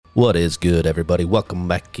What is good, everybody? Welcome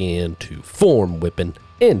back into Form Whipping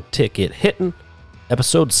and Ticket Hitting,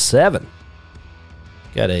 episode 7.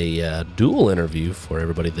 Got a dual interview for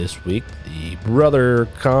everybody this week. The brother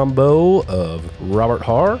combo of Robert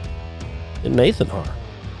Haar and Nathan Haar.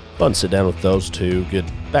 Fun to sit down with those two, get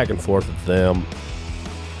back and forth with them.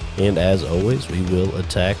 And as always, we will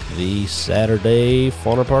attack the Saturday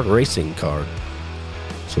Fawner Park Racing card.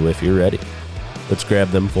 So if you're ready, let's grab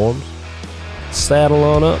them forms, saddle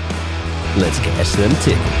on up, let's cash them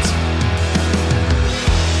tickets.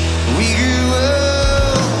 We grew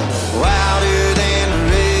up wilder than the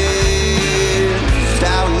rest.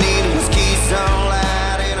 All we needed was Keystone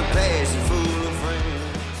Light and a passion full of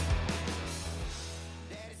friends.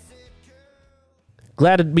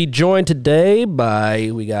 Glad to be joined today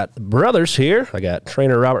by, we got the brothers here. I got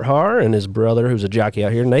trainer Robert Haar and his brother, who's a jockey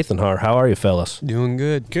out here, Nathan Haar. How are you, fellas? Doing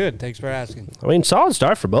good. Good. Thanks for asking. I mean, solid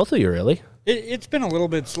start for both of you, really. It's been a little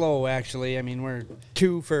bit slow, actually. I mean, we're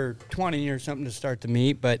 2 for 20 or something to start the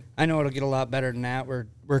meet, but I know it'll get a lot better than that. We're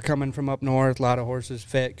coming from up north, a lot of horses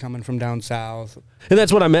fit coming from down south. And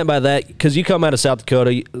that's what I meant by that, because you come out of South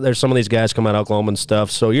Dakota, there's some of these guys come out of Oklahoma and stuff,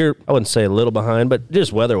 so you're, I wouldn't say a little behind, but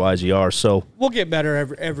just weather-wise you are, so. We'll get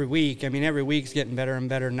better every week. I mean, every week's getting better and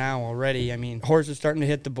better now already. I mean, horses starting to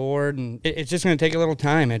hit the board, and it's just going to take a little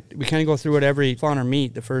time. We kind of go through it every Fawner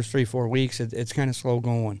meet, the first 3-4 weeks. It's kind of slow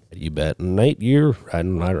going. You bet. Nate, you're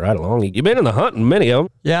riding right along. You've been in the hunt in many of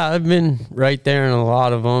them. Yeah, I've been right there in a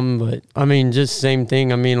lot of them, but I mean, just same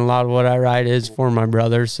thing. I mean, a lot of what I ride is for my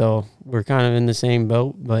brother, so we're kind of in the same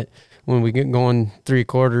boat. But when we get going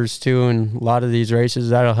 3/4 too, and a lot of these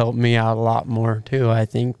races, that'll help me out a lot more too. I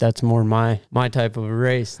think that's more my type of a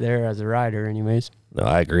race there as a rider, anyways. No,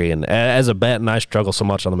 I agree. And as a vet, and I struggle so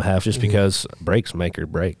much on the half just because breaks make or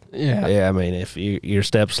break. Yeah. I mean, if your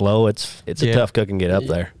step slow, it's a tough cooking get up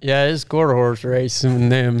there. Yeah, it's quarter horse racing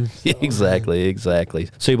them. So. Exactly.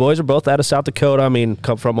 So you boys are both out of South Dakota. I mean,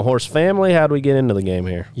 come from a horse family. How do we get into the game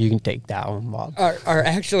here? You can take that one, Bob.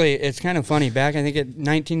 Actually, it's kind of funny. Back, I think, in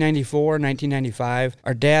 1994, 1995,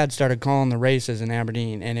 our dad started calling the races in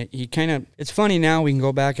Aberdeen. And it's funny now, we can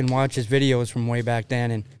go back and watch his videos from way back then.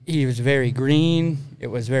 And he was very green.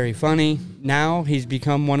 It was very funny. Now he's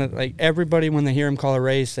become one of, like, everybody, when they hear him call a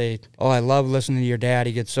race, say, "Oh, I love listening to your dad.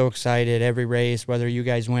 He gets so excited every race, whether you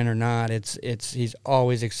guys win or not. He's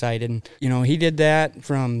always excited." And, you know, he did that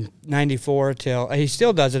from 94 till, he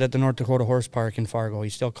still does it at the North Dakota Horse Park in Fargo. He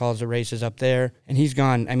still calls the races up there. And he's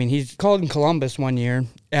gone, I mean, he's called in Columbus one year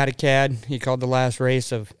at a CAD. He called the last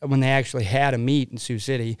race of when they actually had a meet in Sioux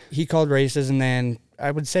City. He called races, and then I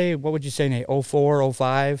would say, what would you say, Nate, 04,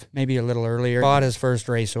 05, maybe a little earlier, bought his first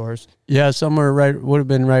racehorse. Yeah, somewhere would have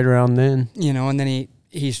been right around then. You know, and then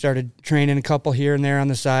he started training a couple here and there on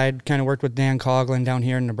the side, kind of worked with Dan Coughlin down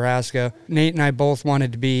here in Nebraska. Nate and I both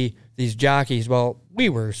wanted to be these jockeys. Well, we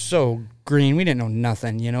were so green, we didn't know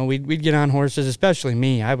nothing. You know, we'd get on horses, especially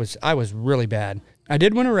me. I was really bad. I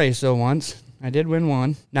did win a race, though, once. I did win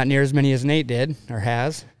one. Not near as many as Nate did, or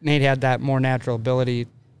has. Nate had that more natural ability.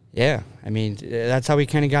 Yeah, I mean, that's how we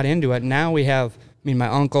kind of got into it. Now we have, my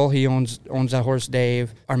uncle, he owns that horse,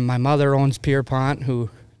 Dave. My mother owns Pierpont, who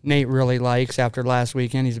Nate really likes after last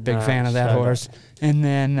weekend. He's a big fan of that horse. And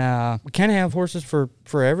then we kind of have horses for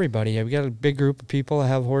everybody. We got a big group of people that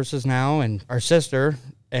have horses now, and our sister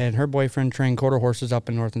and her boyfriend train quarter horses up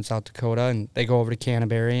in North and South Dakota, and they go over to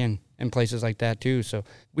Canterbury and places like that too. So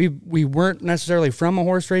we weren't necessarily from a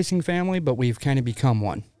horse racing family, but we've kind of become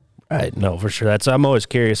one. Right, no, for sure. I'm always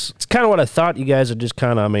curious. It's kind of what I thought. You guys had just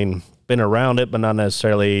kind of, been around it, but not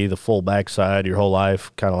necessarily the full backside your whole life,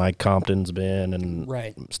 kind of like Compton's been and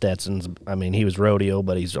right. Stetson's. He was rodeo,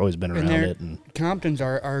 but he's always been around it. And Compton's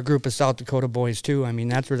are a group of South Dakota boys, too. I mean,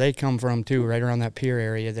 that's where they come from, too, right around that pier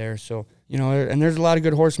area there. So, you know, and there's a lot of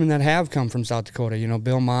good horsemen that have come from South Dakota. You know,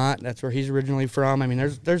 Bill Mott, that's where he's originally from. I mean,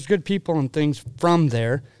 there's good people and things from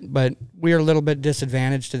there, but we are a little bit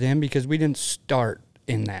disadvantaged to them because we didn't start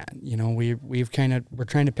in that. You know, we're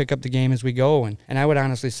trying to pick up the game as we go, and I would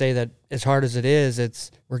honestly say that as hard as it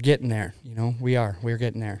is, we're getting there. You know, we're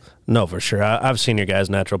getting there. No, for sure. I've seen your guys'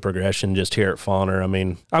 natural progression just here at Fawner.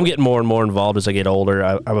 I'm getting more and more involved as I get older.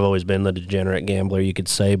 I've always been the degenerate gambler, you could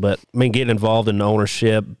say, but getting involved in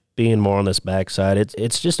ownership, being more on this backside,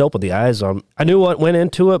 it's just opened the eyes on. I knew what went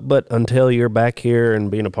into it, but until you're back here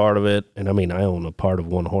and being a part of it, and I own a part of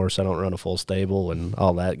one horse. I don't run a full stable and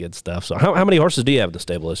all that good stuff. So how many horses do you have in the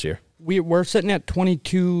stable this year? We're sitting at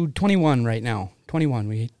 21 right now. 21.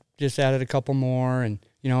 We just added a couple more, and,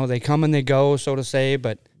 you know, they come and they go, so to say,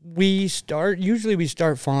 but we start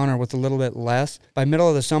fauna with a little bit less. By middle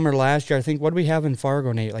of the summer last year, I think, what did we have in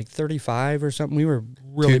Fargo, Nate? Like 35 or something? We were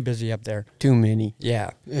really busy up there. Too many.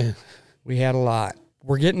 Yeah. We had a lot.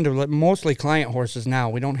 We're getting to mostly client horses now.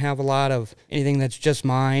 We don't have a lot of anything that's just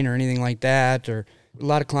mine or anything like that, or a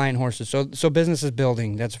lot of client horses. So business is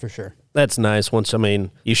building, that's for sure. That's nice. Once,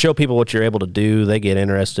 you show people what you're able to do, they get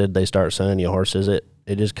interested, they start sending you horses.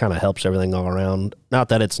 It just kind of helps everything all around. Not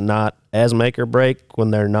that it's not as make or break when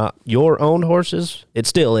they're not your own horses. It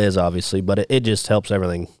still is, obviously, but it just helps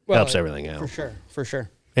everything everything out. For sure.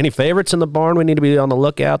 Any favorites in the barn we need to be on the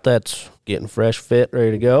lookout that's getting fresh, fit,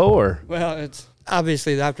 ready to go? Or well, it's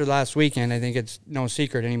obviously after last weekend, I think it's no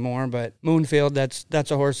secret anymore. But Moonfield,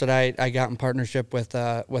 that's a horse that I got in partnership with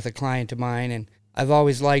a client of mine, and I've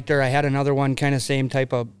always liked her. I had another one, kind of same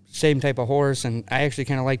type of horse, and I actually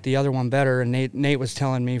kind of liked the other one better. And Nate was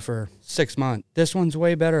telling me for 6 months, this one's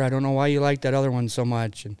way better. I don't know why you like that other one so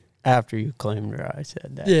much. And after you claimed her, I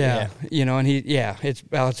said that. Yeah. And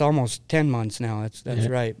it's almost 10 months now. That's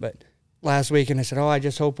right. But last week, and I said, I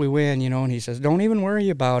just hope we win, and he says, don't even worry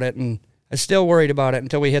about it. And I was still worried about it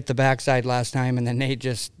until we hit the backside last time, and then Nate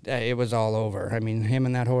just, it was all over. Him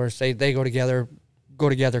and that horse, they go together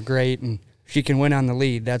great, and she can win on the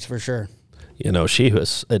lead, that's for sure. She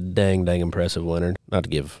was a dang impressive winner. Not to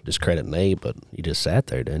give discredit Nate, but you just sat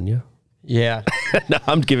there, didn't you? Yeah. No,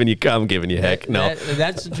 I'm giving you heck. No.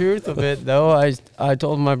 That's the truth of it, though. I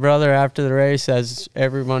told my brother after the race, as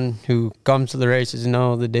everyone who comes to the races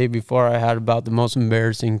know, the day before I had about the most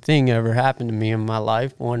embarrassing thing ever happened to me in my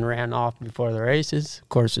life. One ran off before the races. Of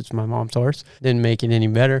course, it's my mom's horse. Didn't make it any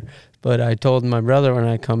better. But I told my brother when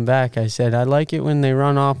I come back, I said, I like it when they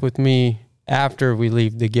run off with me after we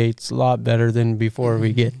leave the gates a lot better than before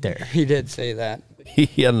we get there. He did say that.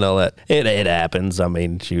 Yeah, no, that it happens.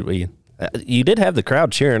 Shoot, you did have the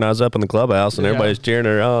crowd cheering. I was up in the clubhouse and everybody's cheering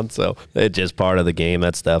her on, so it's just part of the game.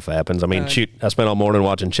 That stuff happens. Shoot, I spent all morning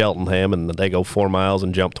watching Cheltenham, and they go 4 miles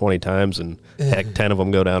and jump 20 times, and heck, 10 of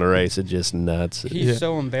them go down a race. It's just nuts. He's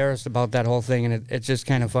so embarrassed about that whole thing, and it's just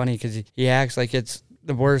kind of funny because he acts like it's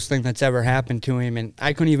the worst thing that's ever happened to him, and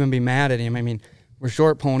I couldn't even be mad at him. We're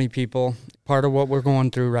short pony people, part of what we're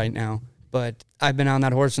going through right now. But I've been on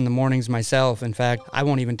that horse in the mornings myself. In fact, I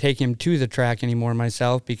won't even take him to the track anymore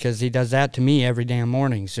myself because he does that to me every damn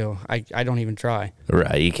morning. So I don't even try.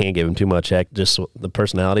 Right. You can't give him too much heck. Just the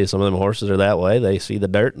personality of some of them horses are that way. They see the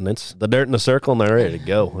dirt, and it's the dirt in the circle, and they're ready to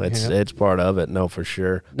go. It's part of it. No, for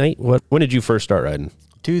sure. Nate, when did you first start riding?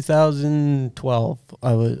 2012.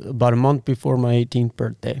 I was about a month before my 18th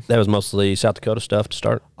birthday. That was mostly South Dakota stuff to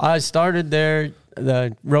start? I started there.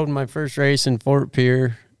 I rode my first race in Fort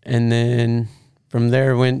Pierre. And then from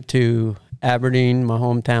there went to Aberdeen, my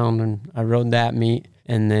hometown, and I rode that meet.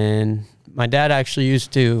 And then my dad actually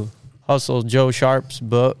used to hustle Joe Sharp's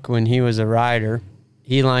book when he was a rider.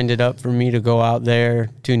 He lined it up for me to go out there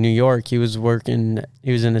to New York. He was an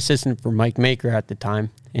assistant for Mike Maker at the time.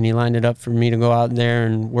 And he lined it up for me to go out there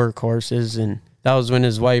and work horses. And that was when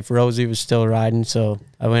his wife, Rosie, was still riding. So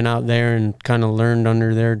I went out there and kind of learned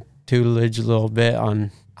under their tutelage a little bit on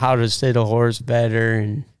how to sit a horse better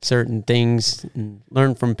and certain things, and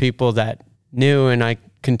learn from people that knew, and I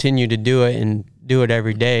continue to do it and do it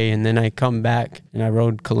every day. And then I come back and I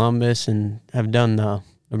rode Columbus and have done the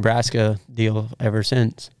Nebraska deal ever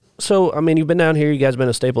since. So, you've been down here. You guys been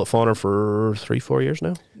a staple at Fauna for 3-4 years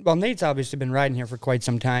now? Well, Nate's obviously been riding here for quite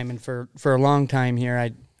some time, and for a long time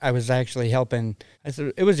here, I was actually helping.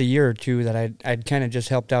 It was a year or two that I'd kind of just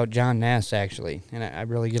helped out John Nass, actually. And I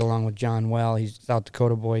really get along with John well. He's a South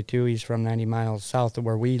Dakota boy, too. He's from 90 miles south of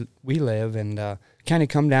where we live. And kind of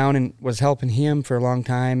come down and was helping him for a long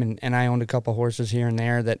time. And I owned a couple horses here and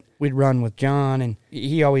there that we'd run with John. And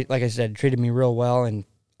he always, like I said, treated me real well. And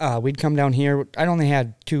we'd come down here. I'd only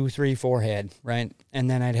had 2, 3, 4 head, right? And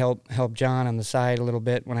then I'd help John on the side a little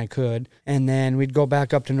bit when I could. And then we'd go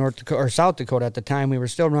back up to North Dakota, or South Dakota at the time. We were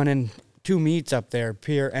still running 2 meets up there,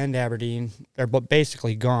 Pierre and Aberdeen. They're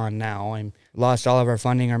basically gone now. I lost all of our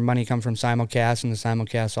funding. Our money come from simulcast, and the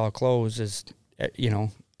simulcast all closed.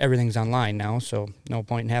 Everything's online now, so no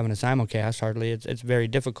point in having a simulcast, hardly. It's very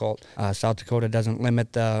difficult. South Dakota doesn't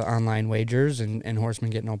limit the online wagers, and horsemen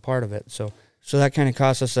get no part of it. So that kind of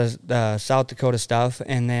cost us the South Dakota stuff.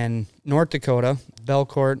 And then North Dakota,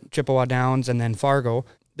 Belcourt, Chippewa Downs, and then Fargo,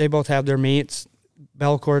 they both have their meets.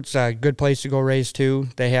 Belcourt's a good place to go race, too.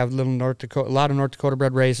 They have a lot of North Dakota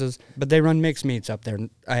bred races, but they run mixed meets up there.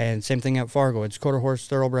 And same thing at Fargo. It's quarter horse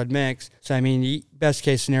thoroughbred mix. So, best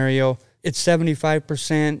case scenario, it's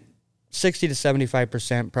 75% 60 to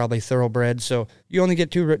 75% probably thoroughbred. So you only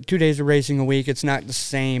get 2 days of racing a week. It's not the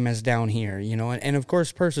same as down here, you know. And of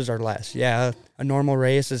course, purses are less. Yeah, a normal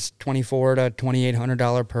race is $2,400 to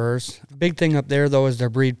 $2,800 purse. The big thing up there, though, is their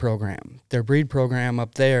breed program. Their breed program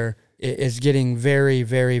up there is getting very,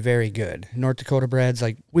 very, very good. North Dakota breds,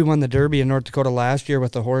 like we won the Derby in North Dakota last year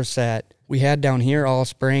with the horse that we had down here all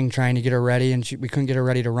spring trying to get her ready, and we couldn't get her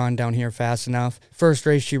ready to run down here fast enough. First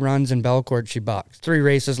race she runs in Belcourt, she bucks. 3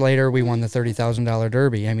 races later, we won the $30,000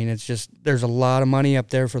 Derby. I mean, it's just, there's a lot of money up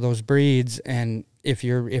there for those breeds, and if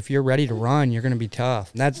you're ready to run, you're going to be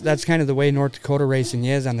tough. That's kind of the way North Dakota racing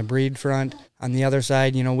is on the breed front. On the other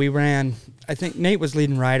side, you know, we ran, I think Nate was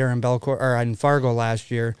leading rider in Belcourt or in Fargo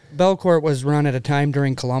last year. Belcourt was run at a time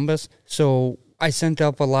during Columbus, so I sent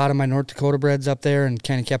up a lot of my North Dakota breds up there and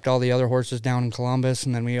kind of kept all the other horses down in Columbus,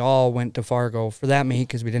 and then we all went to Fargo for that meet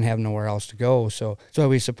because we didn't have nowhere else to go. So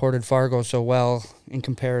we supported Fargo so well in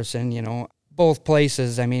comparison, you know. Both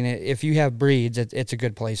places, I mean, if you have breeds, it's a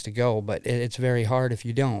good place to go, but it's very hard if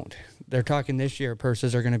you don't. They're talking this year,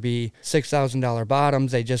 purses are going to be $6,000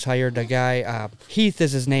 bottoms. They just hired a guy, Heath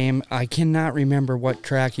is his name. I cannot remember what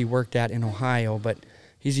track he worked at in Ohio, but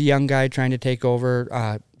he's a young guy trying to take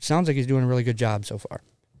over. Sounds like he's doing a really good job so far.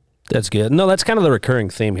 That's good. No, that's kind of the recurring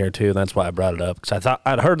theme here, too. That's why I brought it up, because I thought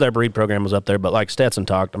I'd heard their breed program was up there, but like Stetson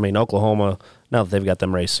talked, I mean, Oklahoma, now that they've got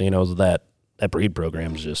them racinos, that breed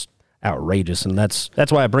program is just outrageous, and that's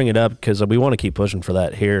why I bring it up, because we want to keep pushing for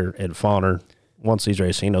that here at Fawner. Once these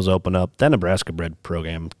racinos open up, that Nebraska bred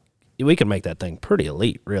program, we can make that thing pretty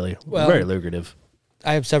elite, really. Well, very lucrative.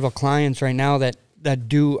 I have several clients right now that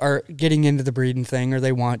are getting into the breeding thing, or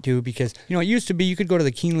they want to, because, you know, it used to be you could go to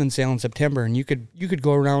the Keeneland sale in September and you could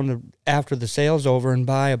go around after the sale's over and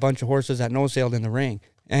buy a bunch of horses that no sailed in the ring,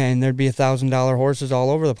 and there'd be $1,000 horses all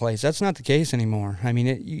over the place. That's not the case anymore. I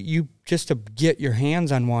mean, you just to get your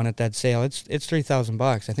hands on one at that sale, it's $3,000.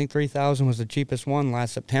 I think $3,000 was the cheapest one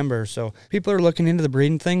last September. So people are looking into the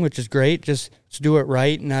breeding thing, which is great. Just do it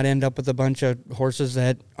right and not end up with a bunch of horses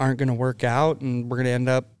that aren't going to work out, and we're going to end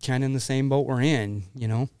up kind of in the same boat we're in, you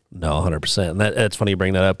know? No, 100%. And that's funny you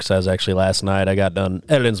bring that up, because I was actually last night, I got done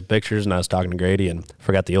editing some pictures, and I was talking to Grady and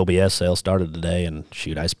forgot the OBS sale started today, and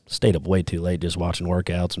shoot, I stayed up way too late just watching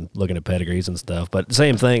workouts and looking at pedigrees and stuff. But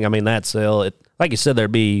same thing, I mean, that sale, like you said,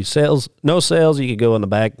 there'd be sales, no sales, you could go in the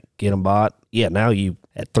back, get them bought. Yeah, now you,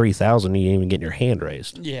 at $3,000, you ain't even getting your hand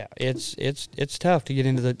raised. Yeah, it's tough to get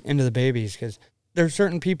into the babies, because there's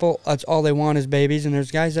certain people, that's all they want is babies, and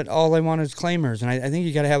there's guys that all they want is claimers, and I think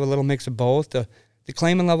you got to have a little mix of both. The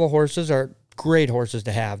claiming level horses are great horses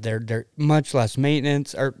to have. They're much less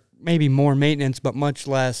maintenance, or maybe more maintenance, but much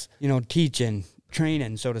less, you know, teaching,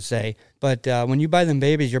 training, so to say. But when you buy them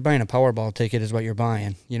babies, you're buying a Powerball ticket is what you're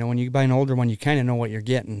buying. You know, when you buy an older one, you kind of know what you're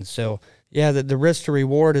getting. So, yeah, the risk to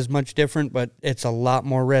reward is much different, but it's a lot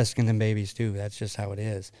more risk in them babies, too. That's just how it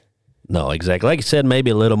is. No, exactly. Like you said,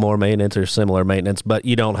 maybe a little more maintenance or similar maintenance, but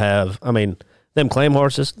you don't have, I mean, them claim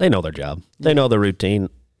horses, they know their job. They know the routine.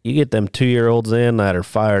 You get them 2-year-olds in that are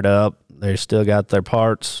fired up. They still got their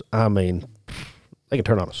parts. I mean, they can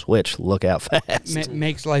turn on a switch, look out fast.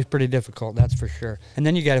 Makes life pretty difficult, that's for sure. And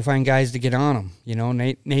then you got to find guys to get on them. You know,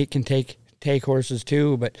 Nate can take horses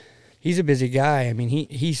too, but he's a busy guy. I mean,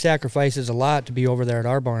 he sacrifices a lot to be over there at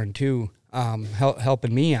our barn too.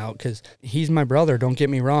 Helping me out, because he's my brother, don't get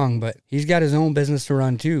me wrong, but he's got his own business to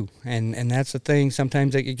run too, and that's the thing.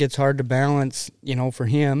 Sometimes it gets hard to balance, you know, for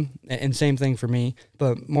him, and same thing for me,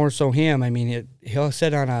 but more so him. I mean, he'll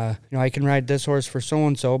sit on I can ride this horse for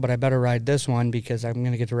so-and-so, but I better ride this one because I'm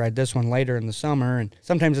going to get to ride this one later in the summer, and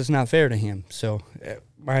sometimes it's not fair to him. So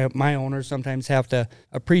my owners sometimes have to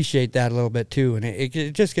appreciate that a little bit too, and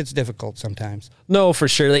it just gets difficult sometimes. No, for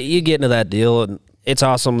sure. You get into that deal, and it's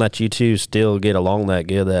awesome that you two still get along that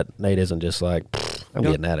good, that Nate isn't just like, I'm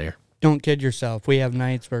getting out of here. Don't kid yourself. We have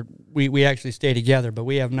nights where we actually stay together, but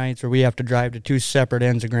we have nights where we have to drive to 2 separate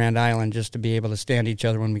ends of Grand Island just to be able to stand each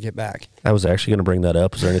other when we get back. I was actually going to bring that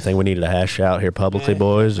up. Is there anything we needed to hash out here publicly,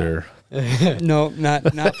 boys? Or No, not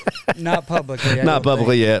publicly. Not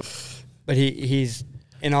publicly yet. But he's,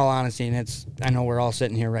 in all honesty, and I know we're all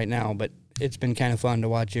sitting here right now, but it's been kind of fun to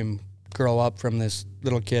watch him grow up from this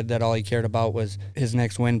little kid that all he cared about was his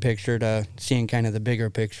next win picture to seeing kind of the bigger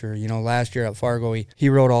picture. You know, last year at Fargo, he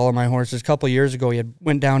rode all of my horses. A couple of years ago, he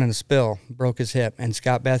went down in a spill, broke his hip, and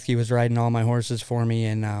Scott Bethke was riding all my horses for me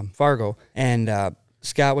in Fargo. And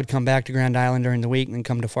Scott would come back to Grand Island during the week and then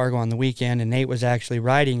come to Fargo on the weekend, and Nate was actually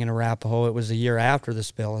riding in Arapahoe. It was the year after the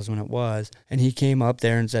spill is when it was. And he came up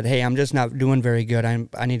there and said, hey, I'm just not doing very good.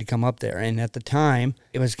 I need to come up there. And at the time,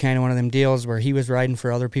 it was kind of one of them deals where he was riding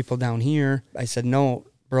for other people down here. I said, no,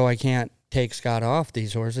 bro, I can't take Scott off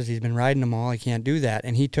these horses. He's been riding them all. I can't do that.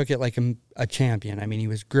 And he took it like a champion. I mean, he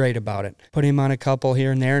was great about it. Put him on a couple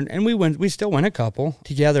here and there, and we still went a couple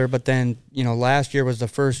together. But then, last year was the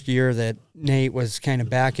first year that Nate was kind of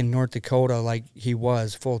back in North Dakota like he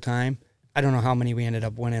was full time. I don't know how many we ended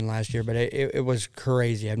up winning last year, but it was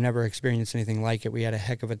crazy. I've never experienced anything like it. We had a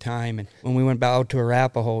heck of a time. And when we went out to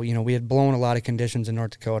Arapahoe, we had blown a lot of conditions in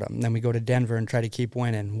North Dakota. And then we go to Denver and try to keep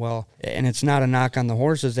winning. Well, and it's not a knock on the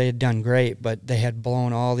horses. They had done great, but they had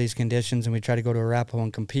blown all these conditions, and we tried to go to Arapahoe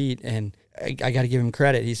and compete. And I got to give him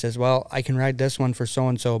credit. He says, well, I can ride this one for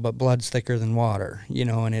so-and-so, but blood's thicker than water,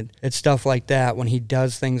 and it's stuff like that when he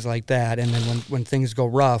does things like that. And then when things go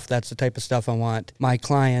rough, that's the type of stuff I want my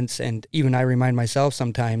clients, and even I remind myself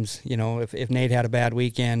sometimes, if Nate had a bad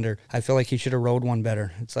weekend or I feel like he should have rode one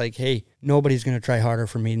better, it's like, hey, nobody's going to try harder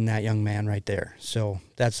for me than that young man right there. So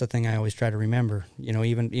that's the thing I always try to remember.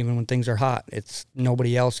 Even when things are hot, it's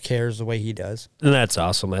nobody else cares the way he does. And that's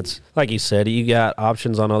awesome. That's like you said, you got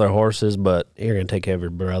options on other horses, but you're going to take care of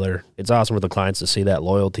your brother. It's awesome for the clients to see that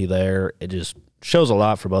loyalty there. It just shows a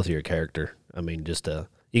lot for both of your character. I mean,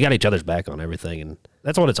 you got each other's back on everything, and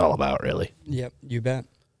that's what it's all about, really. Yep, you bet.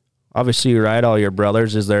 Obviously, you ride all your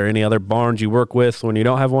brothers. Is there any other barns you work with when you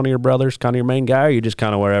don't have one of your brothers, kind of your main guy, or you just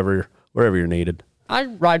kind of wherever you're needed? I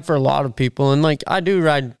ride for a lot of people, and I do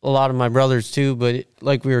ride a lot of my brothers too, but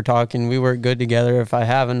like we were talking, we work good together. If I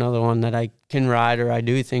have another one that I can ride or I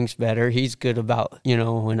do things better, he's good about,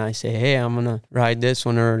 when I say, hey, I'm going to ride this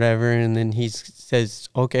one or whatever, and then he says,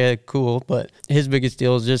 okay, cool. But his biggest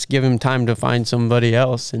deal is just give him time to find somebody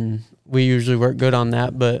else, and we usually work good on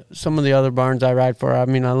that. But some of the other barns I ride for, I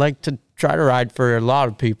like to try to ride for a lot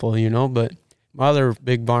of people, but my other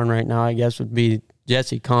big barn right now, I guess, would be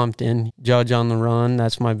Jesse Compton, Judge on the Run.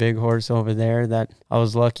 That's my big horse over there that I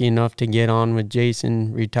was lucky enough to get on with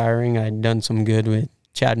Jason retiring. I'd done some good with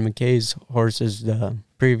Chad McKay's horses the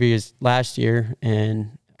previous last year,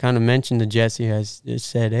 and kind of mentioned to Jesse, I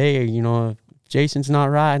said, hey, if Jason's not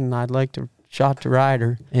riding, I'd like to shot to ride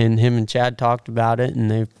her. And him and Chad talked about it, and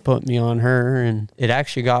they put me on her, and it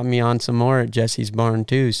actually got me on some more at Jesse's barn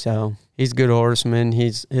too. So he's a good horseman.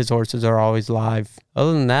 His horses are always live.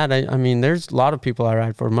 Other than that, I mean, there's a lot of people I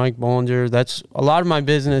ride for. Mike Bollinger, that's a lot of my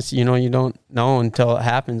business, you don't know until it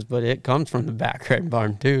happens, but it comes from the back red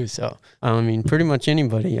barn too. So, I mean, pretty much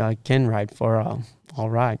anybody I can ride for, I'll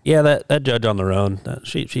ride. Yeah, that Judge on the Run,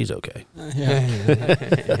 she's okay.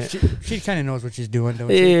 Yeah. she kind of knows what she's doing, don't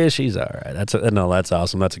she? Yeah, she's all right. That's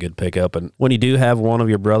awesome. That's a good pickup. And when you do have one of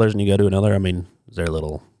your brothers and you go to another, I mean, is there a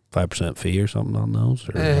little 5% fee or something on those?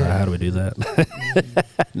 Or how do we do that?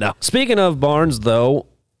 No. Speaking of barns, though,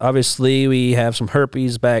 obviously we have some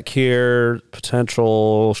herpes back here,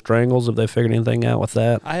 potential strangles. Have they figured anything out with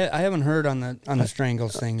that? I haven't heard on the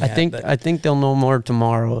strangles thing yet. I think they'll know more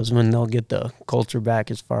tomorrow is when they'll get the culture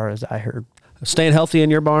back, as far as I heard. Staying healthy in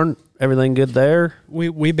your barn? Everything good there?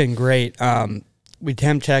 We've been great. We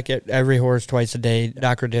temp check every horse twice a day.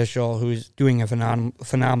 Dr. Dishel, who's doing a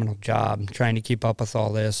phenomenal job trying to keep up with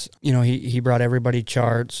all this. He brought everybody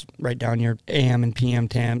charts, right down your AM and PM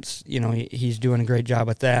temps. He's doing a great job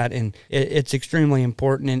with that, and it's extremely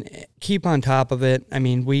important. And keep on top of it. I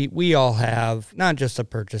mean, we all have not just the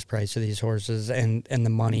purchase price of these horses and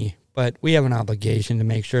the money, but we have an obligation to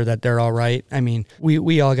make sure that they're all right. I mean,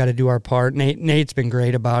 we all got to do our part. Nate's been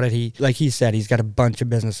great about it. Like he said, he's got a bunch of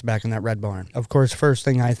business back in that red barn. Of course, first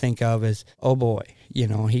thing I think of is, oh boy,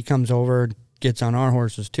 he comes over, gets on our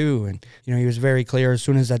horses too. And, he was very clear as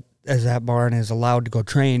soon as that barn is allowed to go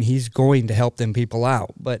train, he's going to help them people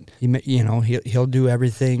out. But, he'll do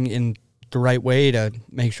everything in the right way to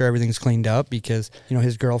make sure everything's cleaned up, because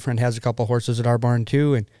his girlfriend has a couple horses at our barn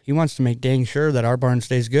too, and he wants to make dang sure that our barn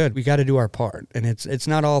stays good. We got to do our part, and it's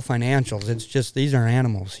not all financials. It's just these are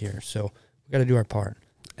animals here, so we got to do our part.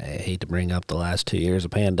 I hate to bring up the last 2 years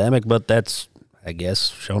of pandemic, but that's, I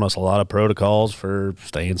guess, shown us a lot of protocols for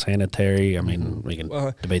staying sanitary. I mean, we can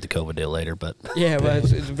debate the COVID deal later, but yeah, well,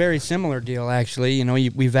 it's a very similar deal actually.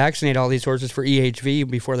 We vaccinate all these horses for EHV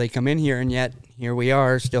before they come in here, and yet here we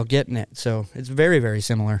are still getting it. So it's very, very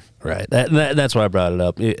similar. Right. That's why I brought it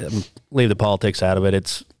up. Leave the politics out of it.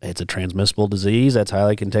 It's a transmissible disease that's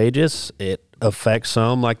highly contagious. It affects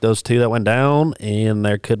some, like those 2 that went down, and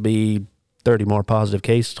there could be 30 more positive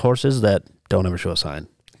case horses that don't ever show a sign.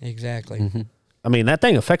 Exactly. Mm-hmm. I mean, that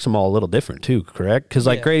thing affects them all a little different too, correct? Because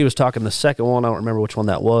Grady was talking the second one, I don't remember which one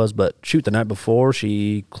that was, but the night before,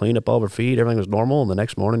 she cleaned up all of her feet, everything was normal, and the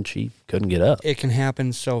next morning she couldn't get up. It can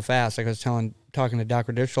happen so fast. Like I was telling talking to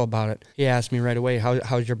Dr. Ditchell about it, he asked me right away,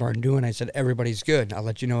 how's your barn doing? I said, everybody's good. I'll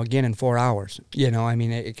let you know again in 4 hours. I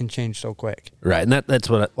mean, it can change so quick. Right, and that's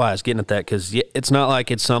why I was getting at that, because it's not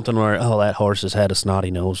like it's something where, that horse has had a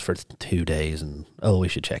snotty nose for 2 days and, we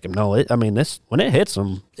should check him. No, when it hits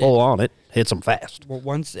them full on, it hits them fast. Well,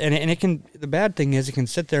 it can, the bad thing is it can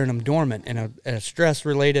sit there in them dormant, and a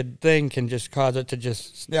stress-related thing can just cause it to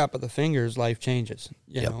just snap of the fingers, life changes,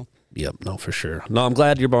 you know? Yep, no, for sure. No, I'm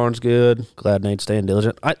glad your barn's good. Glad Nate's staying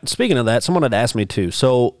diligent. Speaking of that, someone had asked me too.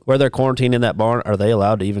 So where they're quarantined in that barn, are they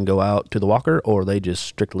allowed to even go out to the walker, or they just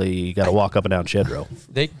strictly got to walk up and down shed row?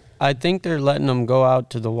 I think they're letting them go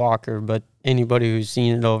out to the walker, but anybody who's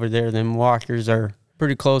seen it over there, them walkers are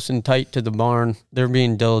pretty close and tight to the barn. They're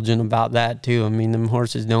being diligent about that too. I mean, them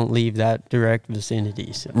horses don't leave that direct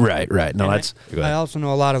vicinity. So. Right. No, and I also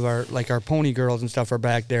know a lot of our pony girls and stuff are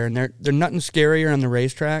back there, and they're nothing scarier on the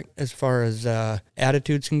racetrack as far as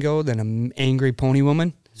attitudes can go than an angry pony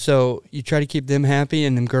woman. So you try to keep them happy,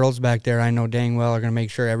 and them girls back there, I know dang well, are going to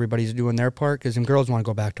make sure everybody's doing their part, because them girls want to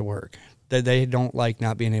go back to work. They don't like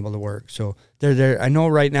not being able to work. So they're there. I know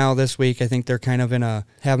right now this week, I think they're kind of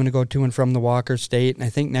having to go to and from the walker state. And I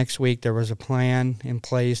think next week there was a plan in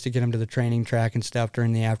place to get them to the training track and stuff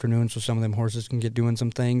during the afternoon, so some of them horses can get doing some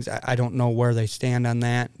things. I don't know where they stand on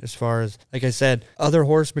that as far as, like I said, other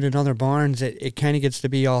horsemen in other barns, it kind of gets to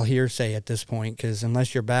be all hearsay at this point, because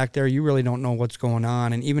unless you're back there, you really don't know what's going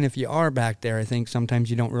on. And even if you are back there, I think sometimes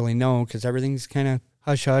you don't really know, because everything's kind of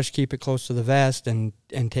hush-hush, keep it close to the vest, and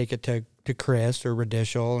take it to Chris or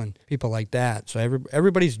Radishel and people like that. So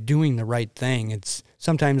everybody's doing the right thing. It's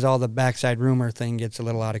sometimes all the backside rumor thing gets a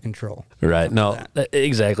little out of control. Right. No,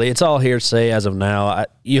 exactly. It's all hearsay as of now.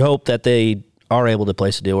 You hope that they are able to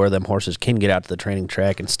place a deal where them horses can get out to the training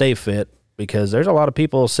track and stay fit, because there's a lot of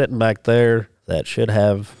people sitting back there that should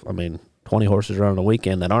have, 20 horses running a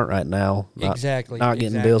weekend that aren't right now. Not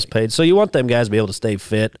getting bills paid. So you want them guys to be able to stay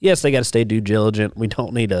fit. Yes, they got to stay due diligent. We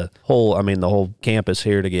don't need the whole campus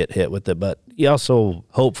here to get hit with it, but you also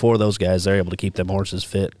hope for those guys they're able to keep them horses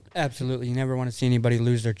fit. Absolutely. You never want to see anybody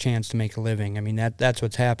lose their chance to make a living. I mean, that's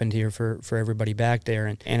what's happened here for everybody back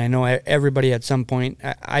there. And I know everybody at some point,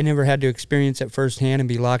 I never had to experience it firsthand and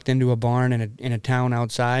be locked into a barn in a town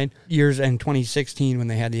outside. Years in 2016 when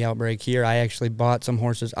they had the outbreak here, I actually bought some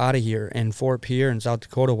horses out of here, and Fort Pierre in South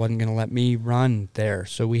Dakota wasn't going to let me run there.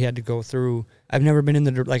 So we had to go through, I've never been in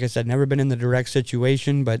the direct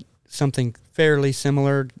situation, but something fairly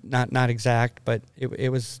similar, not exact, but it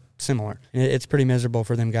was similar. It's pretty miserable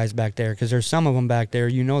for them guys back there, because there's some of them back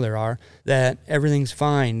there, there are, that everything's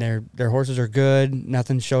fine. Their horses are good.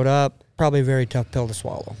 Nothing showed up. Probably a very tough pill to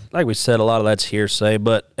swallow. Like we said, a lot of that's hearsay,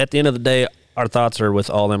 but at the end of the day, our thoughts are with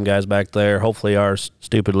all them guys back there. Hopefully our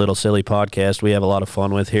stupid little silly podcast we have a lot of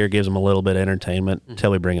fun with here gives them a little bit of entertainment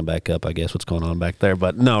until we bring them back up, I guess, what's going on back there.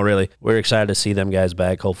 But no, really, we're excited to see them guys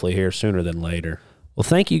back, hopefully here sooner than later. Well,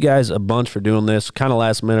 thank you guys a bunch for doing this. Kind of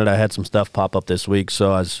last minute, I had some stuff pop up this week,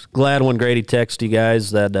 so I was glad when Grady texted you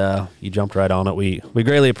guys that you jumped right on it. We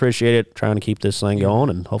greatly appreciate it, trying to keep this thing going,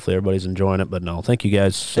 and hopefully everybody's enjoying it. But no, thank you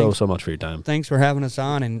guys so much for your time. Thanks for having us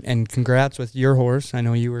on, and congrats with your horse. I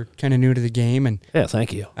know you were kind of new to the game, and yeah,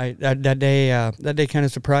 thank you. That day kind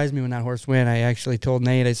of surprised me when that horse went. I actually told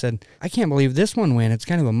Nate, I said, I can't believe this one went. It's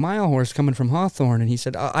kind of a mile horse coming from Hawthorne, and he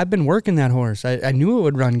said, I've been working that horse. I knew it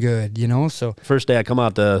would run good, So first day I come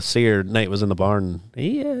out to see her, Nate was in the barn.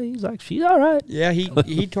 He's like, she's all right. Yeah,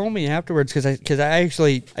 he told me afterwards, because I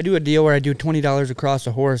do a deal where I do $20 across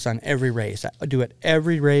a horse on every race. I do it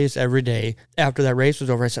every race, every day. After that race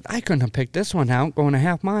was over, I said, I couldn't have picked this one out going a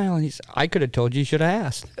half mile. And he said, I could have told you should have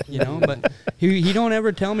asked, But he don't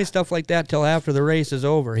ever tell me stuff like that till after the race is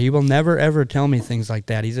over. He will never, ever tell me things like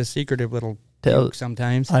that. He's a secretive little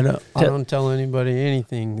sometimes. I don't tell anybody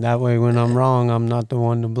anything. That way when I'm wrong, I'm not the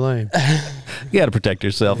one to blame. You got to protect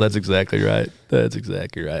yourself. That's exactly right.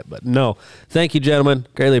 But no, thank you, gentlemen.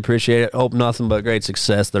 Greatly appreciate it. Hope nothing but great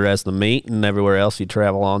success the rest of the meet and everywhere else you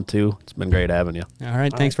travel on to. It's been great having you. All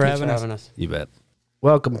right. Thanks for having us. You bet.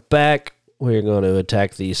 Welcome back. We're going to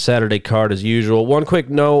attack the Saturday card as usual. One quick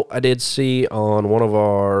note, I did see on one of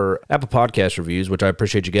our Apple Podcast reviews, which I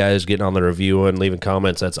appreciate you guys getting on the review and leaving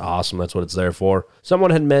comments. That's awesome. That's what it's there for. Someone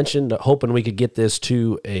had mentioned hoping we could get this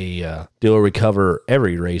to a deal where we cover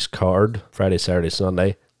every race card, Friday, Saturday,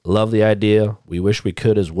 Sunday. Love the idea. We wish we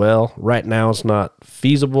could as well. Right now it's not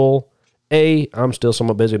feasible. I'm still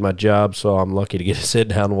somewhat busy with my job, so I'm lucky to get to sit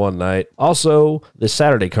down one night. Also, the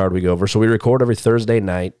Saturday card we go over, so we record every Thursday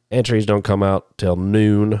night. Entries don't come out till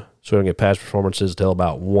noon so we don't get past performances till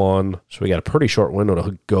about 1. So we got a pretty short window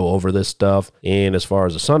to go over this stuff. And as far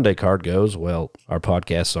as the Sunday card goes, well, our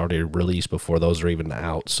podcast's already released before those are even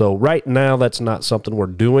out. So right now, that's not something we're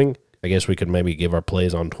doing. I guess we could maybe give our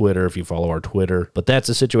plays on Twitter if you follow our Twitter. But that's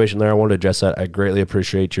the situation there. I wanted to address that. I greatly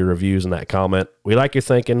appreciate your reviews and that comment. We like your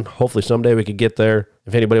thinking. Hopefully someday we could get there.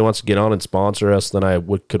 If anybody wants to get on and sponsor us, then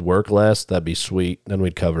could work less. That'd be sweet. Then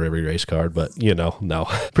we'd cover every race card. But, no.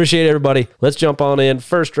 Appreciate everybody. Let's jump on in.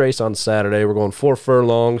 First race on Saturday. We're going 4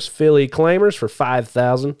 furlongs. Philly Claimers for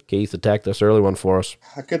 $5,000. Keith attacked this early one for us.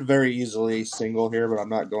 I could very easily single here, but I'm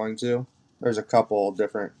not going to. There's a couple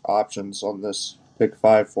different options on this pick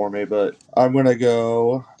 5 for me, but I'm going to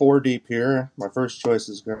go 4 deep here. My first choice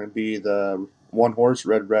is going to be the 1 horse,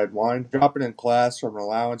 Red Wine. Dropping in class from an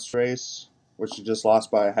allowance race, which she just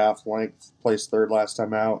lost by a half length. Placed 3rd last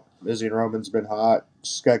time out. Izzy Roman's been hot.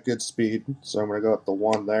 She's got good speed, so I'm going to go with the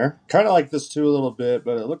 1 there. Kind of like this too a little bit,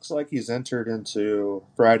 but it looks like he's entered into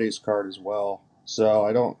Friday's card as well. So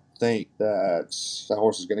I don't think that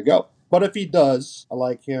horse is going to go. But if he does, I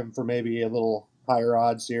like him for maybe a little higher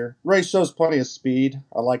odds here. Race shows plenty of speed.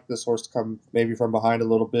 I like this horse to come maybe from behind a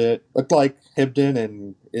little bit. Looked like Hibden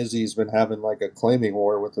and Izzy's been having like a claiming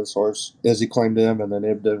war with this horse. Izzy claimed him and then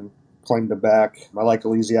Hibden claimed him back. I like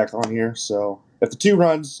Elysiac on here, so if the 2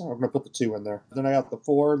 runs, I'm going to put the 2 in there. Then I got the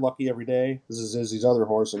 4, Lucky Every Day. This is Izzy's other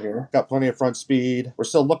horse in here. Got plenty of front speed. We're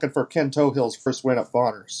still looking for Ken Tohill's first win at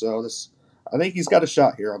Fawner, so I think he's got a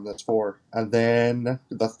shot here on this 4. And then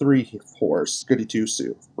the 3 horse, Goody Two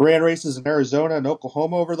Sioux. Ran races in Arizona and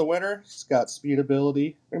Oklahoma over the winter. He's got speed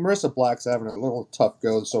ability. Marissa Black's having a little tough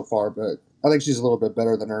go so far, but I think she's a little bit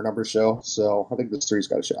better than her numbers show. So I think this 3's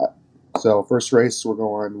got a shot. So first race, we're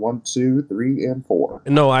going 1, 2, 3, and 4.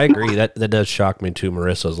 No, I agree. That does shock me too,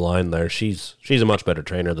 Marissa's line there. She's a much better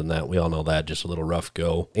trainer than that. We all know that. Just a little rough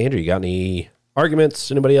go. Andrew, you got any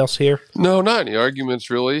arguments? Anybody else here? No, not any arguments,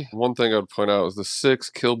 really. One thing I'd point out is the 6,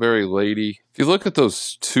 Kilberry Lady. If you look at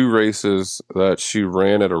those 2 races that she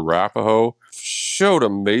ran at Arapahoe, showed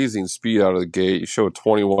amazing speed out of the gate. You showed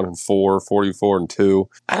 21-4,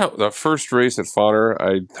 44-2. That first race at Fawner,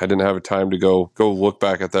 I didn't have time to go look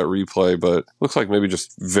back at that replay, but looks like maybe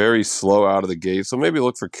just very slow out of the gate. So maybe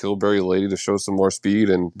look for Kilberry Lady to show some more speed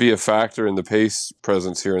and be a factor in the pace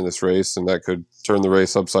presence here in this race, and that could turn the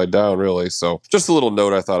race upside down, really. So just a little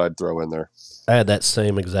note I thought I'd throw in there. I had that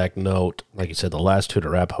same exact note. Like you said, the last 2 to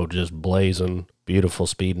Arapahoe just blazing. Beautiful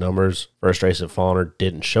speed numbers. First race at Fawner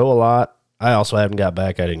didn't show a lot. I also haven't got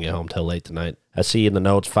back. I didn't get home till late tonight. I see in the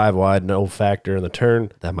notes 5 wide, no factor in the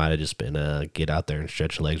turn. That might have just been a get out there and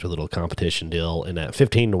stretch your legs with a little competition deal. And that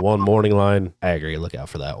 15-1 morning line, I agree. Look out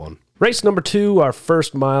for that one. Race number 2, our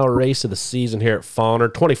first mile race of the season here at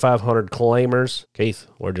Fawner. 2,500 claimers. Keith,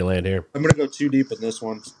 where'd you land here? I'm going to go 2 deep in this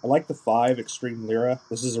one. I like the 5, Extreme Lyra.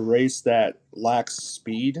 This is a race that lacks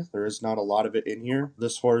speed. There is not a lot of it in here.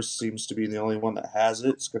 This horse seems to be the only one that has it.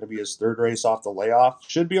 It's going to be his 3rd race off the layoff.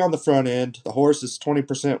 Should be on the front end. The horse is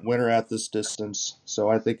 20% winner at this distance, so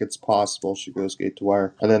I think it's possible she goes gate to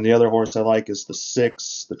wire. And then the other horse I like is the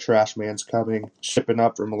 6, the Trash Man's Coming, shipping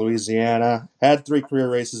up from Louisiana. Had 3 career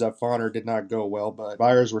races at Fawner, did not go well, but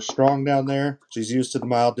buyers were strong down there. She's used to the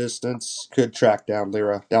mile distance. Could track down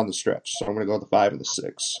Lyra down the stretch. So I'm going to go with the 5 and the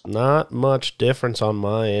 6. Not much difference on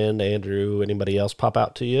my end. Andrew, anybody else pop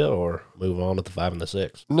out to you, or move on with the 5 and the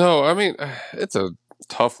 6? No, I mean, it's a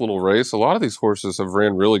tough little race. A lot of these horses have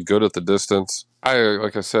ran really good at the distance.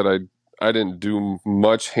 Like I said, I didn't do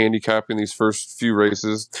much handicapping these first few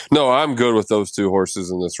races. No, I'm good with those 2 horses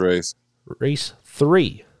in this race. Race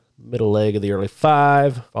 3. Middle leg of the early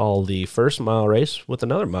 5. Follow the first mile race with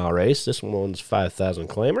another mile race. This one's 5,000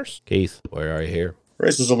 claimers. Keith, where are you here?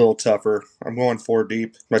 Race is a little tougher. I'm going 4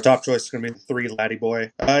 deep. My top choice is going to be the 3, Laddie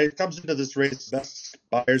Boy. It comes into this race best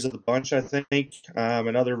buyers of the bunch, I think.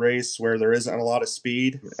 Another race where there isn't a lot of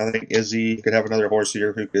speed. I think Izzy could have another horse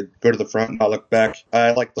here who could go to the front and not look back.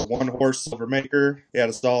 I like the 1 horse, Silvermaker. He had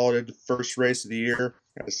a solid first race of the year.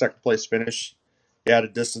 Had a 2nd place finish. He had a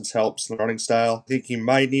distance helps in the running style. I think he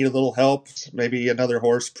might need a little help. Maybe another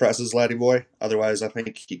horse presses Laddie Boy. Otherwise, I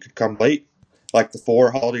think he could come late. Like the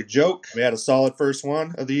 4, Holiday Joke. We had a solid first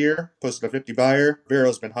one of the year. Posted a 50 buyer.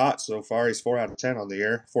 Vero's been hot so far. He's 4 out of 10 on the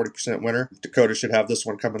year. 40% winner. Dakota should have this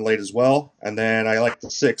one coming late as well. And then I like the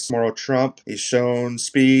 6, Morrow Trump. He's shown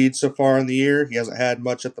speed so far in the year. He hasn't had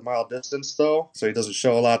much at the mile distance though, so he doesn't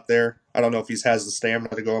show a lot there. I don't know if he has the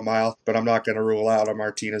stamina to go a mile, but I'm not going to rule out a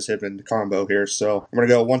Martinez Hibben combo here. So I'm going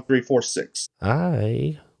to go 1, 3, 4, 6.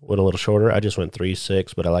 I went a little shorter. I just went 3,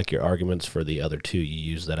 6, but I like your arguments for the other 2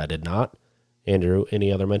 you used that I did not. Andrew,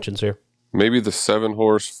 any other mentions here? Maybe the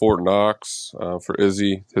 7-horse Fort Knox for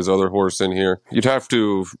Izzy, his other horse in here. You'd have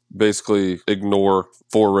to basically ignore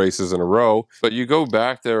 4 races in a row, but you go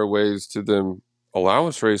back there a ways to them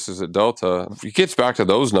allowance races at Delta. If he gets back to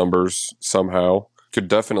those numbers somehow, could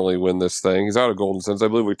definitely win this thing. He's out of Golden Sense. I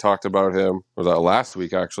believe we talked about him. Was that last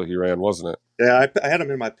week, actually, he ran, wasn't it? Yeah, I had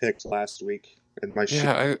him in my picks last week in my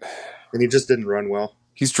Yeah, and he just didn't run well.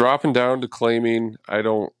 he's dropping down to claiming.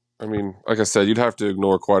 Like I said, you'd have to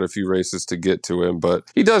ignore quite a few races to get to him, but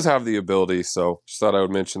he does have the ability, so just thought I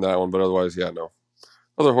would mention that one, but otherwise, yeah, no.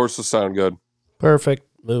 Other horses sound good. Perfect.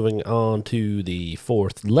 Moving on to the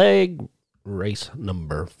 4th leg, race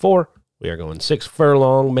number 4. We are going 6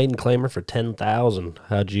 furlong, maiden claimer for 10,000.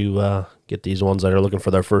 How'd you get these ones that are looking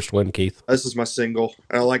for their first win, Keith? This is my single.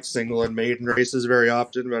 I don't like single and maiden races very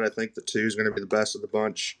often, but I think the 2 is going to be the best of the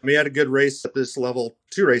bunch. He had a good race at this level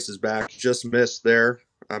 2 races back. Just missed there.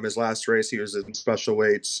 His last race, he was in special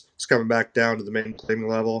weights. He's coming back down to the maiden claiming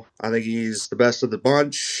level. I think he's the best of the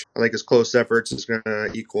bunch. I think his close efforts is going to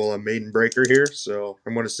equal a maiden breaker here. So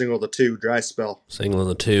I'm going to single the 2, dry spell. Single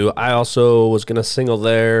the 2. I also was going to single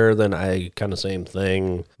there. Then I kind of same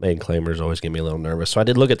thing. Maiden claimers always get me a little nervous. So I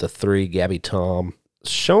did look at the 3, Gabby Tom.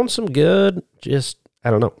 Shown some good. Just, I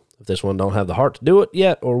don't know if this one don't have the heart to do it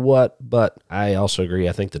yet or what, but I also agree.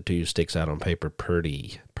 I think the 2 sticks out on paper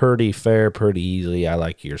pretty fair, pretty easily. I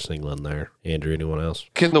like your singling there. Andrew, anyone else?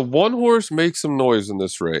 Can the 1 horse make some noise in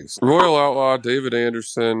this race? Royal Outlaw, David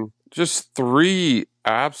Anderson, just 3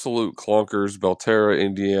 absolute clunkers. Belterra,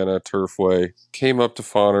 Indiana, Turfway, came up to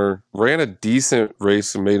Fawner, ran a decent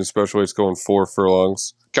race and made in special weights going 4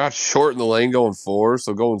 furlongs. Got short in the lane going 4,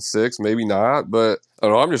 so going 6, maybe not. But I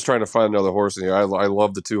don't know. I'm just trying to find another horse in here. I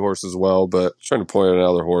love the 2 horses as well, but trying to point at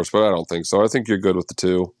another horse, but I don't think so. I think you're good with the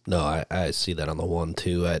 2. No, I see that on the 1,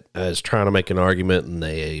 too. I was trying to make an argument, and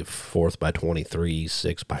they 4th by 23,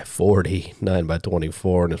 6 by 40, 9 by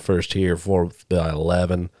 24 in his first here, 4th by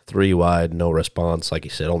 11, 3 wide, no response. Like you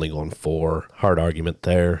said, only going 4. Hard argument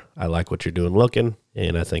there. I like what you're doing looking.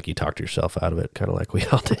 And I think you talked yourself out of it, kind of like we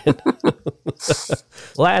all did.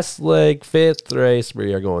 Last leg, 5th race,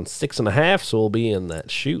 we are going 6.5, so we'll be in that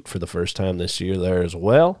shoot for the first time this year there as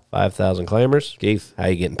well. 5,000 claimers. Keith, how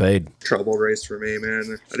you getting paid? Trouble race for me,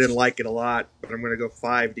 man. I didn't like it a lot, but I'm going to go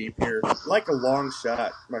 5 deep here. Like a long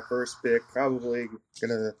shot, my first pick. Probably going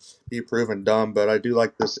to be proven dumb, but I do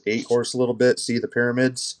like this 8 horse a little bit. See the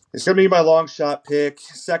Pyramids. It's going to be my long shot pick.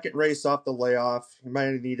 Second race off the layoff. He might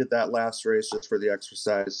have needed that last race just for the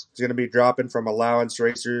exercise. He's going to be dropping from allowance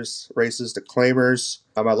races to claimers.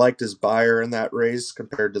 I liked his buyer in that race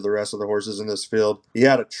compared to the rest of the horses in this field. He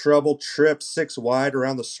had a trouble trip 6 wide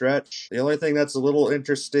around the stretch. The only thing that's a little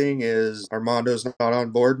interesting is Armando's not on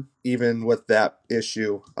board, even with that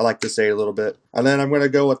issue. I like this 8 a little bit. And then I'm going to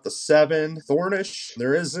go with the 7, Thornish.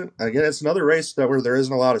 There isn't, again, it's another race where there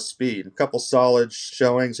isn't a lot of speed. A couple solid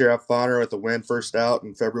showings here at Fawner with the win first out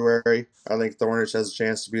in February. I think Thornish has a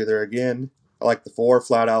chance to be there again. I like the 4,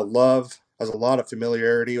 Flat Out Love. Has a lot of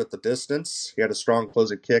familiarity with the distance. He had a strong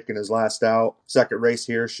closing kick in his last out. Second race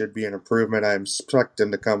here should be an improvement. I expect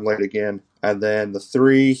him to come late again. And then the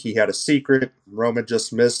 3, he had a secret. Roman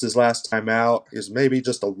just missed his last time out. He was maybe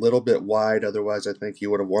just a little bit wide. Otherwise, I think he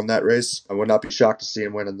would have won that race. I would not be shocked to see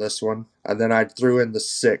him win in this one. And then I threw in the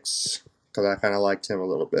 6 because I kind of liked him a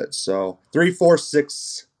little bit. So 3, 4,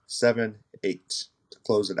 6, 7, 8 to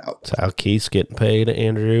close it out. That's how Keith's getting paid.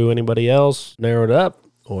 Andrew, anybody else? Narrow it up?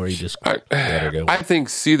 Or you just let her go? I think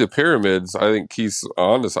See the Pyramids. I think Keith's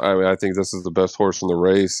on this. I think this is the best horse in the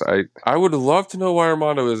race. I would love to know why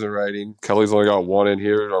Armando isn't riding. Kelly's only got 1 in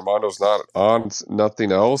here. Armando's not on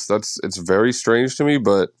nothing else. It's very strange to me,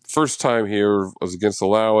 but first time here was against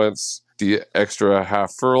allowance. The extra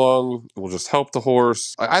half furlong will just help the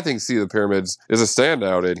horse. I think See the Pyramids is a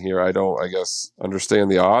standout in here. I don't,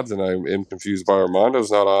 understand the odds, and I'm confused by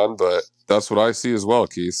Armando's not on, but that's what I see as well,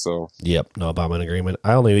 Keith. So yep, no, I'm in agreement.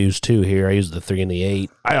 I only used 2 here. I used the 3 and the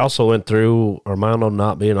 8. I also went through Armando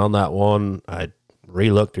not being on that one. I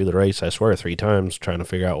re-looked through the race, I swear, 3 times trying to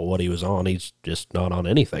figure out what he was on. He's just not on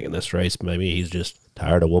anything in this race. Maybe he's just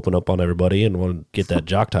tired of whooping up on everybody and want to get that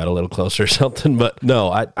jock title a little closer or something. But no,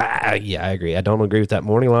 I agree. I don't agree with that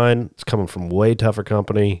morning line. It's coming from way tougher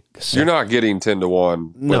company. You're not getting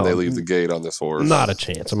 10-1 when they leave the gate on this horse. Not a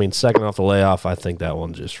chance. I mean, second off the layoff, I think that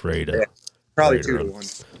one's just ready to. Yeah, probably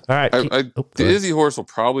 2-1. All right. The Izzy horse will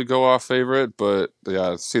probably go off favorite, but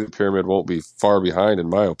yeah, See the Pyramid won't be far behind in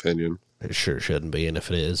my opinion. It sure shouldn't be, and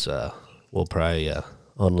if it is, we'll probably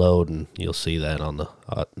unload, and you'll see that on the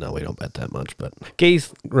no, we don't bet that much, but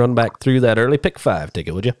Keith, run back through that early pick 5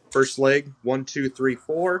 ticket, would you? First leg, 1, 2, 3,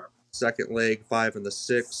 4. Second leg, 5 and the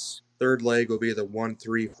 6. Third leg will be the 1,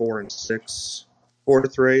 3, 4, and 6.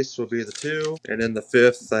 Fourth race will be the 2. And in the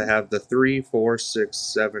fifth, I have the 3, 4, 6,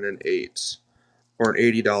 7, and 8 for an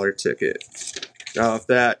 $80 ticket. Now, if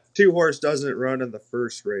that 2 horse doesn't run in the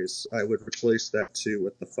first race, I would replace that 2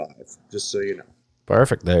 with the 5, just so you know.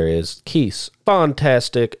 Perfect. There is Keith's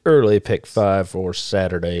fantastic early pick 5 for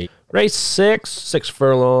Saturday. Race 6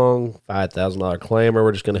 furlong, $5,000 claimer.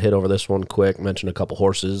 We're just going to hit over this one quick, mention a couple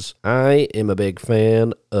horses. I am a big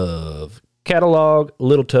fan of Catalog,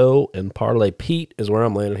 Little Toe, and Parlay Pete is where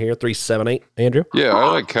I'm landing here. 3, 7, 8. Andrew? Yeah,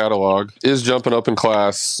 I like Catalog. Is jumping up in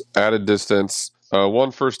class, added distance.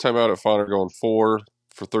 One first time out at Fawner going 4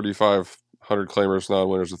 for 3,500 claimers,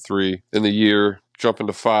 non-winners of 3 in the year. Jumping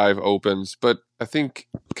to 5 opens, but I think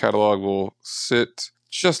Catalog will sit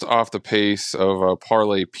just off the pace of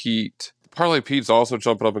Parlay Pete. Parlay Pete's also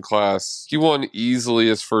jumping up in class. He won easily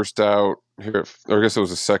his first out here, or I guess it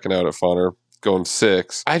was his second out at Fawner, going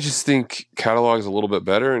 6. I just think Catalog is a little bit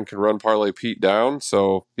better and can run Parlay Pete down.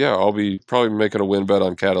 So, yeah, I'll be probably making a win bet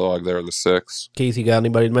on Catalog there in the 6. Keith, you got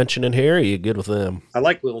anybody to mention in here? Or are you good with them? I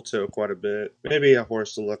like Little Toe quite a bit. Maybe a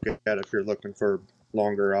horse to look at if you're looking for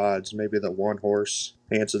longer odds. Maybe the 1 horse,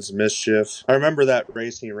 Hanson's Mischief. I remember that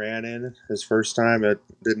race he ran in his first time. It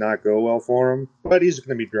did not go well for him, but he's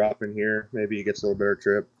going to be dropping here. Maybe he gets a little better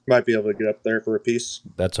trip. Might be able to get up there for a piece.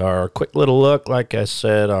 That's our quick little look. Like I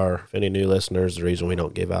said, if any new listeners, the reason we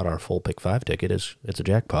don't give out our full pick 5 ticket is it's a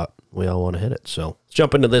jackpot. We all want to hit it. So let's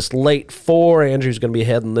jump into this late 4. Andrew's going to be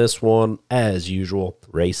heading this one as usual.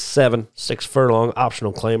 Race 7, 6 furlong,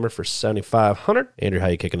 optional claimer for $7,500. Andrew, how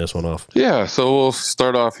you kicking this one off? Yeah, so we'll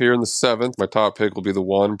start off here in the 7th. My top pick will be the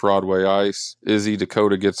 1, Broadway Ice. Izzy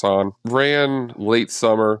Dakota gets on. Ran late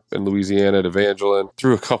summer in Louisiana at Evangeline.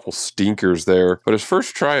 Threw a couple stinkers there. But his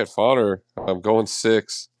first try at Fawner, going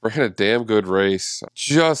 6. Ran a damn good race.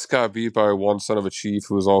 Just got beat by one son of a chief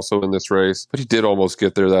who was also in this race. But he did almost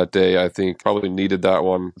get there that day. I think probably needed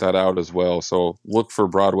that out as well. So look for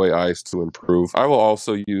Broadway Ice to improve. I will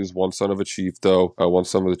also use one son of a chief though. One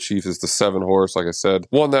son of the chief is the 7 horse. Like I said,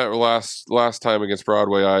 won that last time against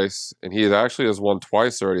Broadway Ice. And he actually has won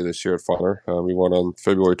twice already this year at Fawner. He won on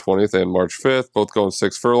February 20th and March 5th. Both going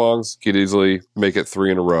 6 furlongs. He could easily make it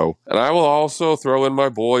 3 in a row. And I will also throw in my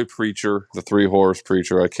boy Preacher, the 3 horse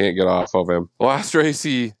Preacher. I can't get off of him. The last race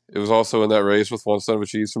it was also in that race with one son of a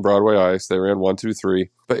chief from Broadway Ice. They ran 1, 2, 3.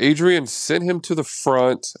 But Adrian sent him to the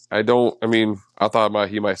front. I thought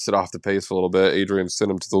he might sit off the pace a little bit. Adrian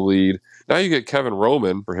sent him to the lead. Now you get Kevin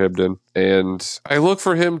Roman for Hibden. And I look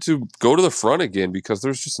for him to go to the front again because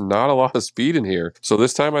there's just not a lot of speed in here. So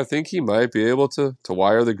this time I think he might be able to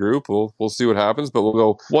wire the group. We'll see what happens. But we'll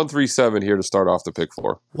go 1, 3, 7 here to start off the pick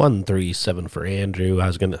 4. 1, 3, 7 for Andrew. I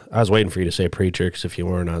was waiting for you to say Preacher because if you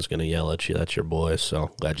weren't, I was going to yell at you. That's your boy.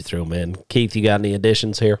 So glad you threw him in. Keith, you got any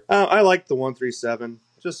additions here? I like the 1, 3, 7.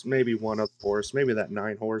 Just maybe one other horse, maybe that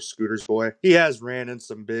 9 horse, Scooter's Boy. He has ran in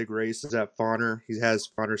some big races at Fawner. He has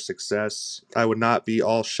Fawner success. I would not be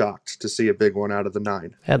all shocked to see a big one out of the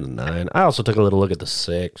 9. Had the 9. I also took a little look at the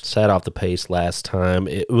 6. Sat off the pace last time.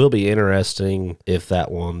 It will be interesting if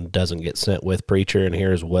that one doesn't get sent with Preacher in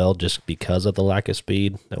here as well, just because of the lack of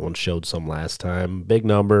speed. That one showed some last time. Big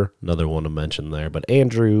number. Another one to mention there. But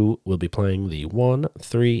Andrew will be playing the 1,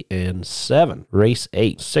 3, and 7. Race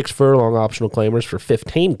 8. 6 furlong optional claimers for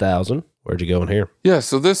 $15,000. Where'd you go in here? Yeah,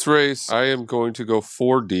 so this race, I am going to go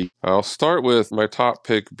 4 deep. I'll start with my top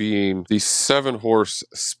pick being the 7 horse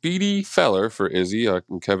Speedy Feller for Izzy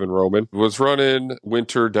and Kevin Roman. Was running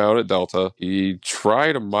winter down at Delta. He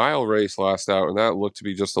tried a mile race last out, and that looked to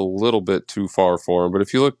be just a little bit too far for him. But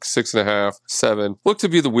if you look 6.5, 7, looked to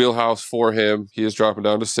be the wheelhouse for him. He is dropping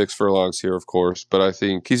down to 6 furlongs here, of course. But I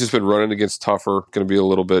think he's just been running against tougher. Going to be a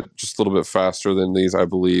little bit faster than these, I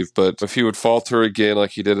believe. But if he would falter again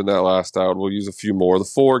like he did in that last out, we'll use a few more. The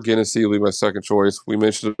 4, Guinnessy, will be my second choice. We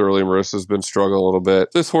mentioned it earlier. Marissa's been struggling a little bit.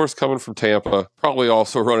 This horse coming from Tampa, probably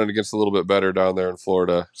also running against a little bit better down there in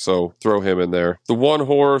Florida. So throw him in there. The 1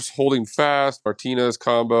 horse, Holding Fast, Martinez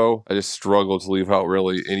combo. I just struggled to leave out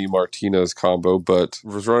really any Martinez combo, but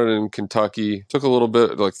was running in Kentucky. Took a little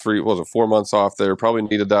bit, 4 months off there. Probably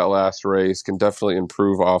needed that last race. Can definitely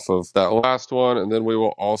improve off of that last one. And then we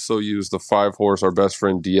will also use the 5 horse, our best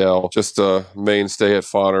friend DL. Just a mainstay at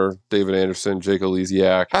Fawner. David Anderson, Jake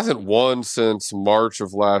Elysiak. Hasn't won since March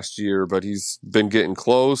of last year, but he's been getting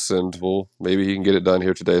close, and maybe he can get it done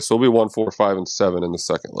here today. So it'll be 1, 4, 5, and 7 in the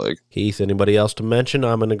second leg. Keith, anybody else to mention?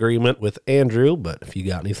 I'm in agreement with Andrew, but if you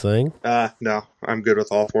got anything? No, I'm good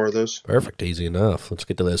with all 4 of those. Perfect, easy enough. Let's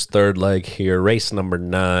get to this third leg here. Race number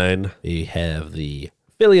 9. We have the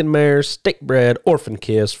Billion Mare, State Bred, Orphan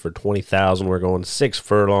Kiss for $20,000. We're going 6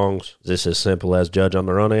 furlongs. Is this as simple as Judge on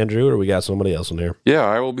the Run, Andrew, or we got somebody else in there? Yeah,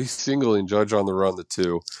 I will be singling Judge on the Run, the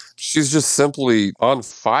 2. She's just simply on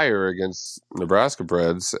fire against Nebraska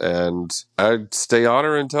breds, and I'd stay on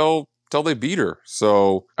her until they beat her.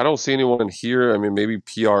 So I don't see anyone here. I mean, maybe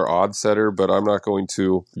PR odd setter, but I'm not going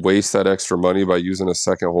to waste that extra money by using a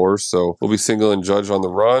second horse. So we'll be singling Judge on the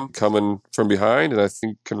Run, coming from behind, and I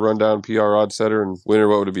think can run down PR odd setter and win her,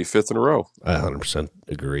 what would it be, 5th in a row. I 100%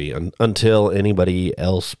 agree. Until anybody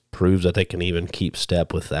else proves that they can even keep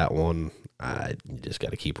step with that one, you just got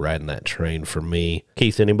to keep riding that train for me.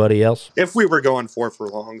 Keith, anybody else? If we were going 4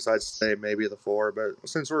 furlongs, I'd say maybe the 4, but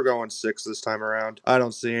since we're going 6 this time around, I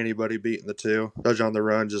don't see anybody beating the 2. Judge on the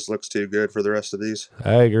Run just looks too good for the rest of these.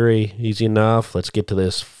 I agree. Easy enough. Let's get to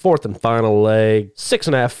this 4th and final leg.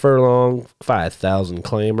 6.5 furlong, 5,000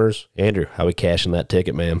 claimers. Andrew, how we cashing that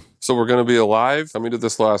ticket, man? So we're going to be alive coming to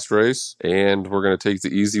this last race, and we're going to take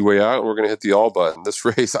the easy way out, and we're going to hit the all button. This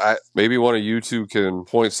race, maybe one of you two can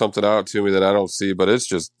point something out to me that I don't see, but it's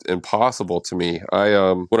just impossible to me.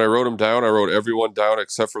 When I wrote them down, I wrote everyone down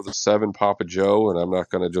except for the 7 Papa Joe, and I'm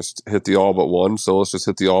not going to just hit the all but one, so let's just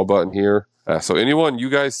hit the all button here. So anyone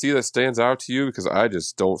you guys see that stands out to you? Because I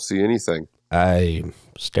just don't see anything. I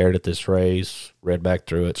stared at this race, read back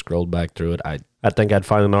through it, scrolled back through it. I think I'd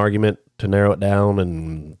find an argument to narrow it down,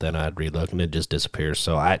 and then I'd relook and it just disappears.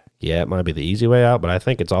 So it might be the easy way out, but I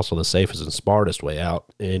think it's also the safest and smartest way out,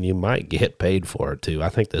 and you might get paid for it too. I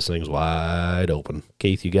think this thing's wide open.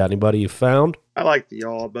 Keith, you got anybody you found? I like the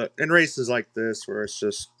all, but in races like this where it's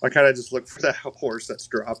just, I kind of just look for that horse that's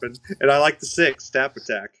dropping, and I like the 6, Tap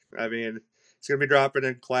Attack. I mean, it's going to be dropping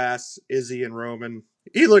in class, Izzy and Roman.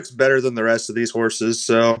 He looks better than the rest of these horses,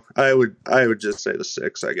 so I would just say the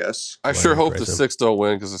 6, I guess. I sure hope the 6 don't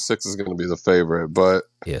win, because the 6 is going to be the favorite, but...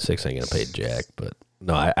 Yeah, 6 ain't going to pay jack, but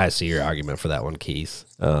no, I see your argument for that one, Keith.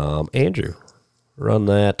 Andrew, run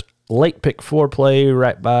that late pick 4 play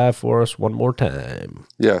right by for us one more time.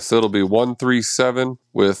 Yes, it'll be 137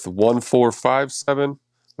 with 1457.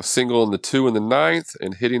 A single in the 2 in the 9th,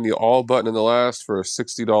 and hitting the all button in the last for a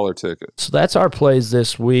 $60 ticket. So that's our plays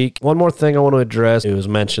this week. One more thing I want to address. It was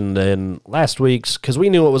mentioned in last week's, because we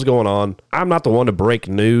knew what was going on. I'm not the one to break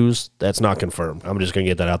news that's not confirmed. I'm just going to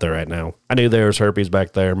get that out there right now. I knew there was herpes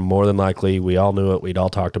back there, more than likely. We all knew it. We'd all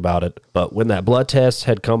talked about it. But when that blood test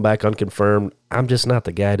had come back unconfirmed, I'm just not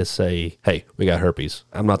the guy to say, hey, we got herpes.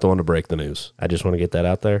 I'm not the one to break the news. I just want to get that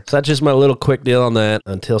out there. So that's just my little quick deal on that.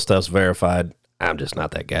 Until stuff's verified, I'm just not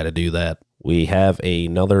that guy to do that. We have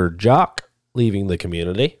another jock leaving the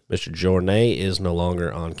community. Mr. Journay is no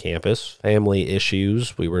longer on campus. Family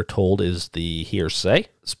issues, we were told, is the hearsay.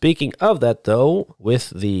 Speaking of that, though,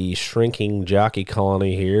 with the shrinking jockey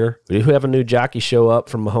colony here, we do have a new jockey show up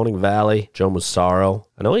from Mahoning Valley, Joe Massaro.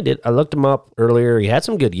 I know he did. I looked him up earlier. He had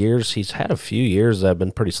some good years. He's had a few years that have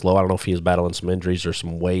been pretty slow. I don't know if he was battling some injuries or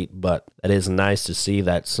some weight, but it is nice to see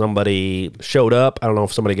that somebody showed up. I don't know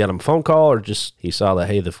if somebody got him a phone call or just he saw that,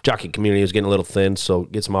 hey, the jockey community is getting a little thin, so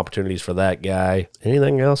get some opportunities for that guy.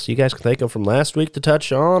 Anything else you guys can think of from last week to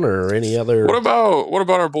touch on, or any other? What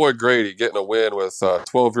about our boy Grady getting a win with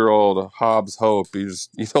 12-year-old Hobbs Hope? You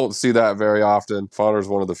don't see that very often. Fodder's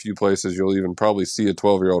one of the few places you'll even probably see a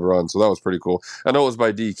 12-year-old run, so that was pretty cool. I know it was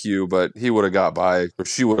by DQ, but he would have got by, or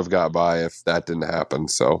she would have got by if that didn't happen.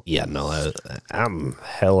 So yeah, no, I'm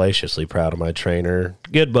hellaciously proud of my trainer.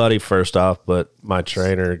 Good buddy, first off, but my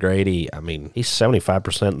trainer Grady, I mean, he's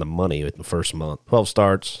 75% in the money in the first month. 12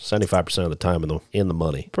 starts, 75% of the time in the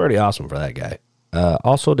money. Pretty awesome for that guy.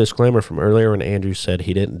 Also, a disclaimer from earlier when Andrew said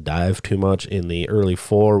he didn't dive too much in the early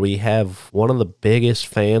 4. We have one of the biggest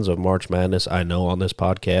fans of March Madness I know on this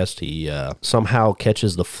podcast. He somehow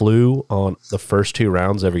catches the flu on the first 2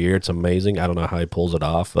 rounds every year. It's amazing. I don't know how he pulls it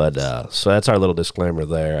off, but so that's our little disclaimer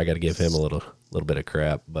there. I got to give him a little bit of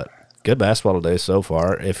crap, but good basketball today so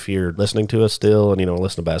far. If you're listening to us still and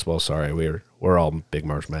listen to basketball, sorry, we're all big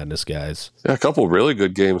March Madness guys. Yeah, a couple really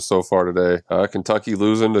good games so far today. Kentucky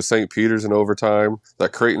losing to St. Peter's in overtime.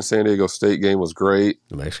 That Creighton-San Diego State game was great.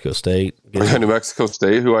 New Mexico State. Yeah, New Mexico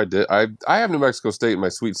State, who I have New Mexico State in my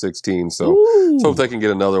Sweet 16, so let's hope they can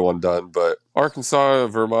get another one done. But Arkansas,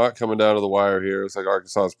 Vermont coming down to the wire here. It's like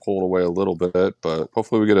Arkansas is pulling away a little bit, but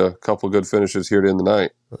hopefully we get a couple good finishes here to end the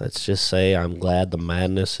night. Let's just say I'm glad the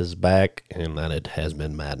madness is back and that it has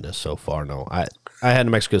been madness so far. No, I had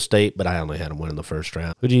New Mexico State, but I only had them win in the first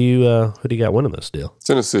round. Who do you got winning this deal?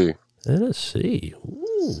 Tennessee.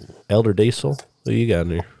 Ooh. Elder Diesel. Who you got in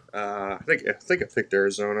there? I think I picked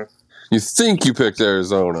Arizona. You think you picked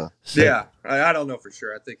Arizona? Yeah, I don't know for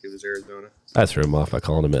sure. I think it was Arizona. I threw him off by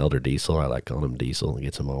calling him Elder Diesel. I like calling him Diesel. It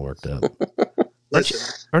gets him all worked up.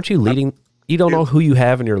 Listen, Aren't you leading? You don't know who you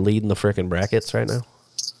have, and you're leading the frickin' brackets right now.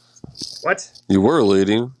 what? You were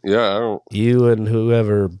leading. Yeah, I don't. You and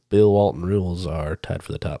whoever Bill Walton rules are tied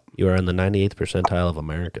for the top. You are in the 98th percentile of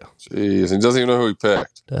America. Jeez, he doesn't even know who he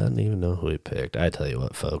picked. Doesn't even know who he picked. I tell you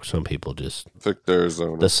what, folks, some people just... Picked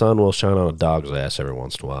Arizona. The sun will shine on a dog's ass every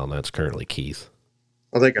once in a while, and that's currently Keith.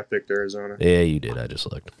 I think I picked Arizona. Yeah, you did. I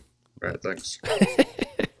just looked. All right, thanks.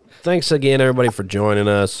 Thanks again, everybody, for joining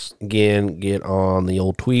us. Again, get on the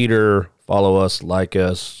old tweeter. Follow us, like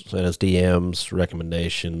us, send us DMs,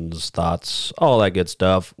 recommendations, thoughts, all that good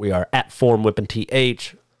stuff. We are at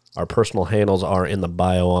FormWhippingTH. Our personal handles are in the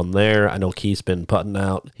bio on there. I know Keith's been putting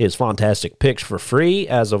out his fantastic picks for free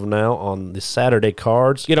as of now on the Saturday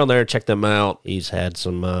cards. Get on there, check them out. He's had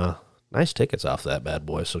some nice tickets off that bad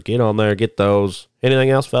boy, so get on there, get those. Anything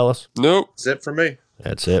else, fellas? Nope. That's it for me.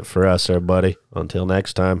 That's it for us, everybody. Until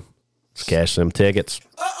next time, let's cash them tickets.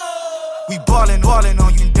 We ballin'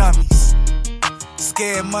 on you dummies.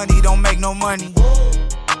 Scared money don't make no money.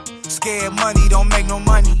 Scared money don't make no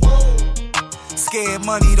money. Scared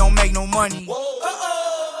money don't make no money.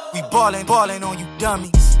 We ballin' on you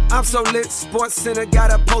dummies. I'm so lit, Sports Center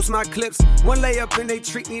gotta post my clips. One layup and they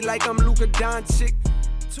treat me like I'm Luka Doncic.